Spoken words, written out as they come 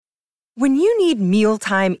When you need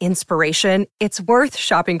mealtime inspiration, it's worth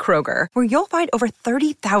shopping Kroger, where you'll find over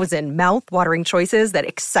 30,000 mouth-watering choices that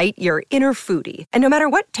excite your inner foodie. And no matter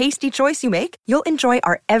what tasty choice you make, you'll enjoy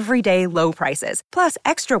our everyday low prices, plus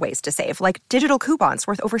extra ways to save, like digital coupons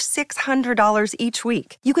worth over $600 each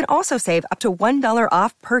week. You can also save up to $1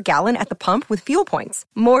 off per gallon at the pump with fuel points.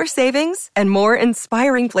 More savings and more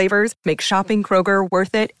inspiring flavors make shopping Kroger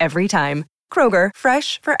worth it every time. Kroger,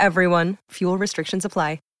 fresh for everyone. Fuel restrictions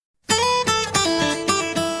apply.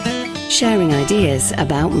 Sharing ideas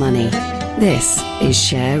about money. This is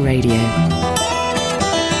Share Radio.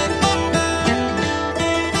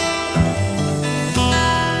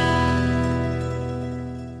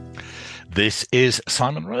 This is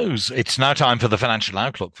Simon Rose. It's now time for the Financial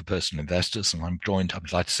Outlook for Personal Investors, and I'm joined,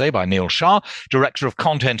 I'd like to say, by Neil Shah, Director of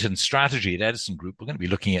Content and Strategy at Edison Group. We're going to be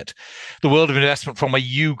looking at the world of investment from a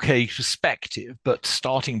UK perspective, but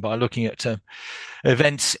starting by looking at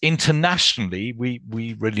events internationally, we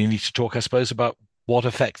really need to talk, I suppose, about what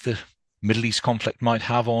effect the Middle East conflict might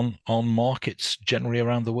have on markets generally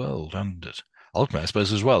around the world, and ultimately, I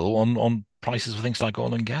suppose, as well, on prices of things like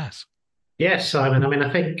oil and gas. Yes, Simon. I mean, I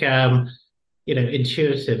think,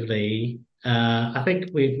 intuitively, I think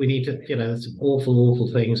we need to, there's some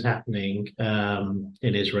awful things happening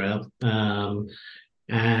in Israel.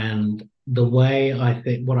 And the way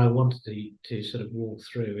what I wanted to sort of walk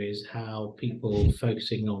through is how people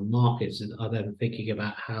focusing on markets are then thinking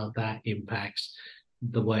about how that impacts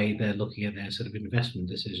the way they're looking at their sort of investment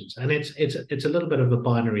decisions. And it's a little bit of a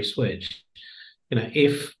binary switch.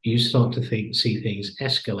 If you start to see things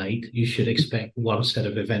escalate, you should expect one set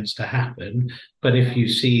of events to happen. But if you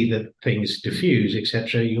see that things diffuse,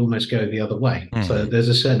 etc., you almost go the other way. So there's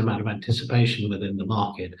a certain amount of anticipation within the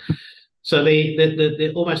market. So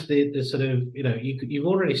the sort of, you've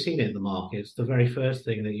already seen it in the markets. The very first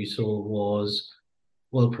thing that you saw was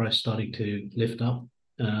oil price starting to lift up.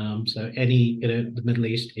 So the Middle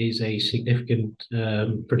East is a significant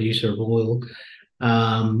producer of oil.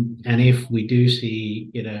 And if we do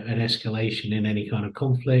see, an escalation in any kind of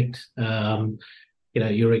conflict,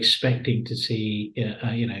 you're expecting to see,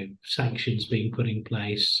 sanctions being put in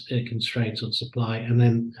place, constraints on supply,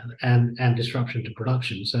 and disruption to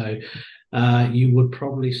production. So you would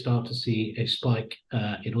probably start to see a spike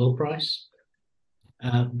in oil price.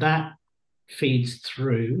 That feeds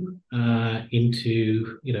through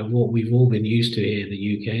into, what we've all been used to here in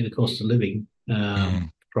the UK, the cost of living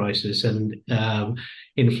crisis and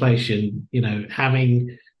inflation,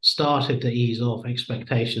 having started to ease off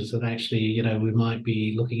expectations that actually, we might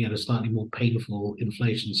be looking at a slightly more painful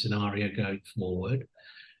inflation scenario going forward.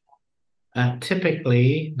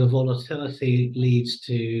 Typically, the volatility leads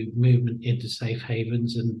to movement into safe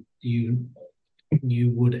havens, and you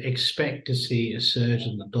would expect to see a surge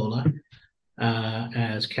in the dollar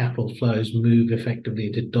as capital flows move effectively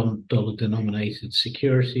into dollar-denominated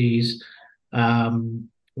securities.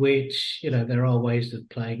 Which, there are ways of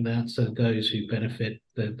playing that. So those who benefit,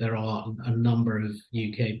 there are a number of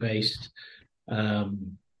UK-based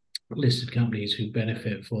listed companies who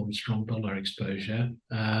benefit from strong dollar exposure.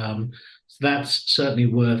 So that's certainly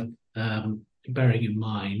worth bearing in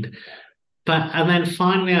mind. And then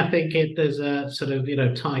finally, I think there's a sort of,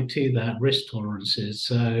 tied to that risk tolerances.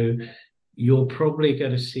 So you're probably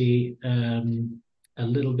going to see a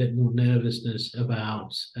little bit more nervousness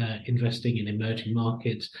about investing in emerging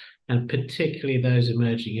markets, and particularly those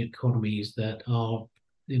emerging economies that are,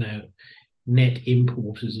 net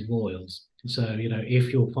importers of oils. So,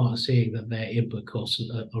 if you're seeing that their input costs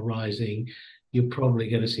are rising, you're probably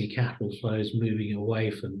going to see capital flows moving away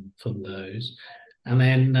from those. And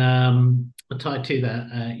then tied to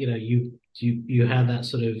that, you had that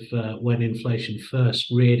sort of when inflation first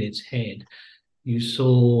reared its head, you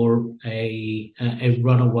saw a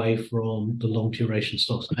runaway from the long duration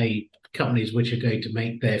stocks, companies which are going to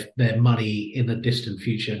make their money in the distant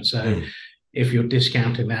future. And so if you're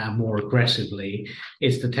discounting that more aggressively,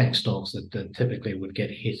 it's the tech stocks that typically would get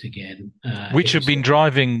hit again. Which have been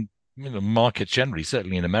driving markets generally,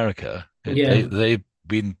 certainly in America. Yeah. They've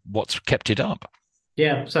been what's kept it up.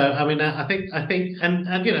 Yeah, so I mean, I think, and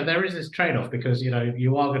there is this trade-off because you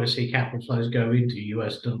are going to see capital flows go into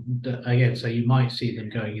US again, so you might see them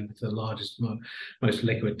going into the largest, most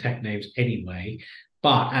liquid tech names anyway.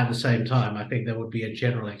 But at the same time, I think there would be a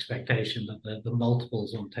general expectation that the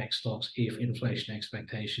multiples on tech stocks, if inflation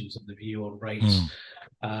expectations and the view on rates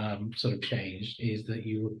sort of changed, is that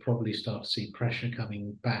you would probably start to see pressure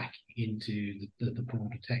coming back into the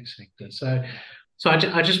broader tech sector. So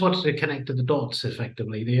I just wanted to connect to the dots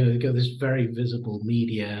effectively. They got this very visible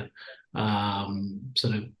media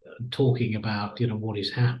sort of talking about what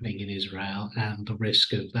is happening in Israel and the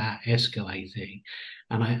risk of that escalating,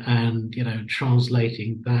 and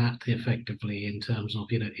translating that effectively in terms of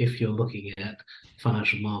if you're looking at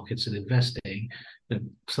financial markets and investing,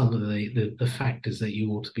 some of the factors that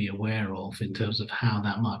you ought to be aware of in terms of how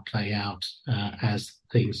that might play out as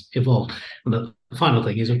things evolve. And the final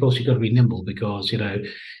thing is, of course, you've got to be nimble because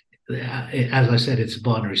as I said, it's a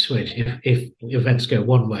binary switch. If events go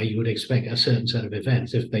one way, you would expect a certain set of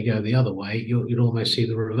events. If they go the other way, you'd almost see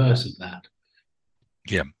the reverse of that.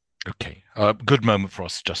 Yeah. Okay. Good moment for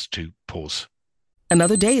us just to pause.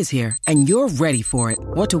 Another day is here, and you're ready for it.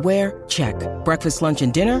 What to wear? Check. Breakfast, lunch,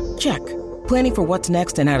 and dinner? Check. Planning for what's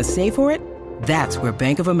next and how to save for it? That's where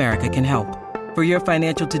Bank of America can help. For your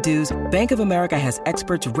financial to-dos, Bank of America has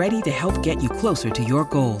experts ready to help get you closer to your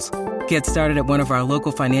goals. Get started at one of our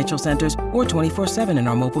local financial centers or 24/7 in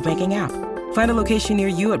our mobile banking app. Find a location near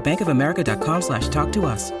you at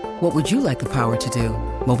bankofamerica.com/talktous. What would you like the power to do?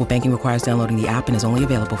 Mobile banking requires downloading the app and is only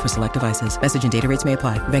available for select devices. Message and data rates may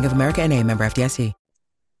apply. Bank of America N.A., member FDIC.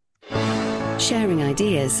 Sharing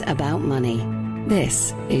ideas about money.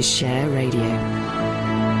 This is Share Radio.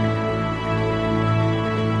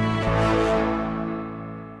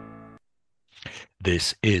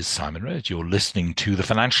 This is Simon Rose. You're listening to the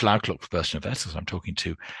Financial Outlook for Personal Investors. I'm talking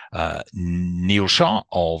to Neil Shah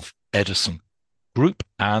of Edison Group.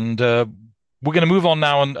 And we're going to move on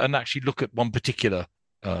now and actually look at one particular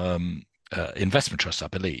investment trust, I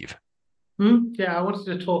believe. Yeah, I wanted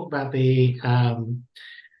to talk about the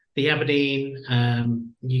Aberdeen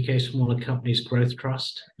UK Smaller Companies Growth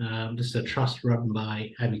Trust. This is a trust run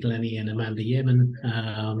by Abby Glennie and Amanda Yeaman.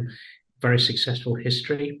 Very successful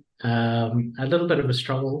history. A little bit of a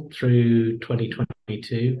struggle through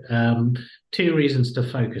 2022. Two reasons to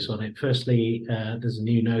focus on it. Firstly, there's a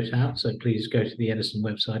new note out, so please go to the Edison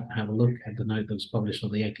website and have a look at the note that was published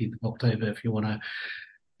on the 18th of October if you want to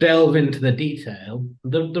delve into the detail.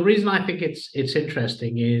 The reason I think it's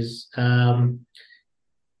interesting is, the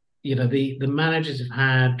managers have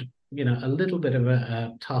had, a little bit of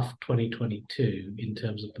a tough 2022 in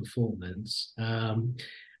terms of performance.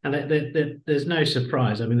 And there's no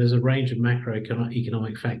surprise. I mean, there's a range of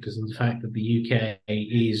macroeconomic factors, and the fact that the UK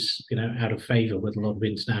is, out of favour with a lot of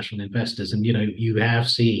international investors, and you have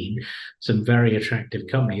seen some very attractive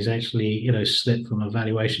companies actually, slip from a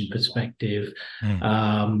valuation perspective,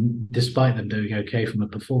 despite them doing okay from a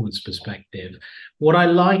performance perspective. What I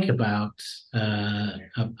like about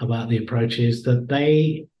the approach is that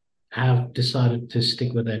they have decided to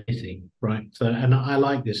stick with their knitting, right? So, and I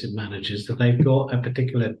like this in managers, that they've got a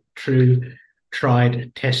particular true,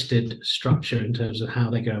 tried, tested structure in terms of how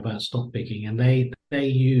they go about stock picking, and they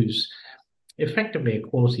use effectively a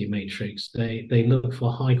quality matrix. They look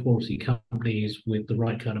for high quality companies with the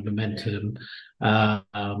right kind of momentum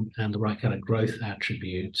and the right kind of growth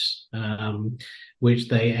attributes, which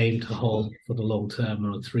they aim to hold for the long term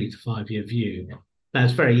on a 3 to 5 year view. Now,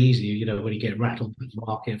 it's very easy, when you get rattled with the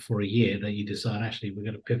market for a year, that you decide, actually, we're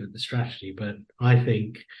going to pivot the strategy. But I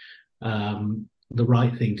think the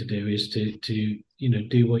right thing to do is to do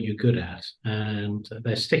what you're good at. And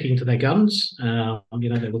they're sticking to their guns.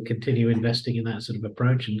 They will continue investing in that sort of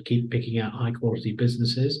approach and keep picking out high-quality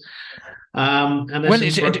businesses. And when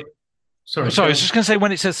is it? Sorry, I was just going to say,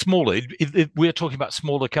 when it says smaller, we're talking about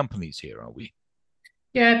smaller companies here, are we?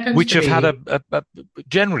 Yeah, which have had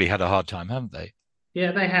generally had a hard time, haven't they?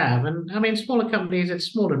 Yeah, they have. And I mean, smaller companies, it's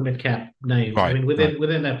small and mid-cap names. Right, I mean,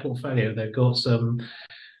 within their portfolio, they've got some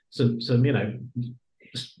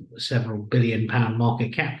several billion-pound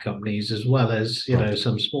market cap companies, as well as,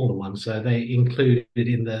 some smaller ones. So they included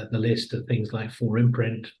in the list of things like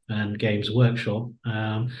 4imprint and Games Workshop,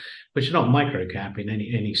 which are not micro-cap in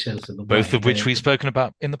any sense of the word. Both of which we've spoken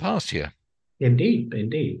about in the past here. Indeed.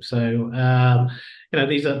 So,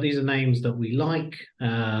 these are names that we like.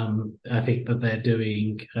 I think that they're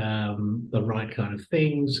doing the right kind of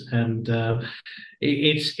things, and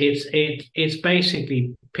it's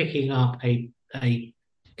basically picking up a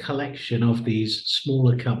collection of these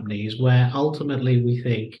smaller companies where ultimately we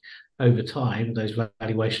think over time those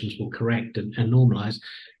valuations will correct and normalize.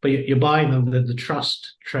 But you're buying them. The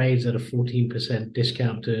trust trades at a 14%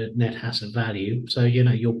 discount to net asset value. So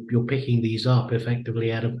you're picking these up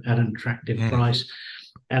effectively at an attractive price,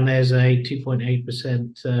 and there's a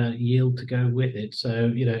 2.8% yield to go with it.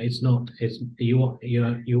 So you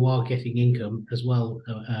are getting income as well,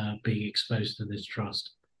 being exposed to this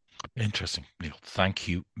trust. Interesting, Neil. Thank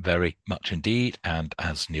you very much indeed. And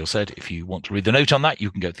as Neil said, if you want to read the note on that,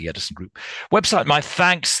 you can go to the Edison Group website. My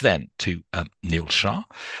thanks then to Neil Shah.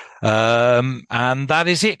 And that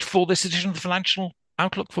is it for this edition of the Financial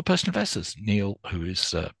Outlook for Personal Investors. Neil, who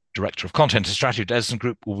is Director of Content and Strategy at Edison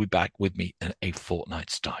Group, will be back with me in a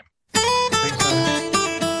fortnight's time.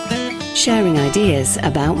 Sharing ideas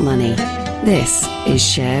about money. This is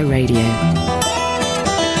Share Radio.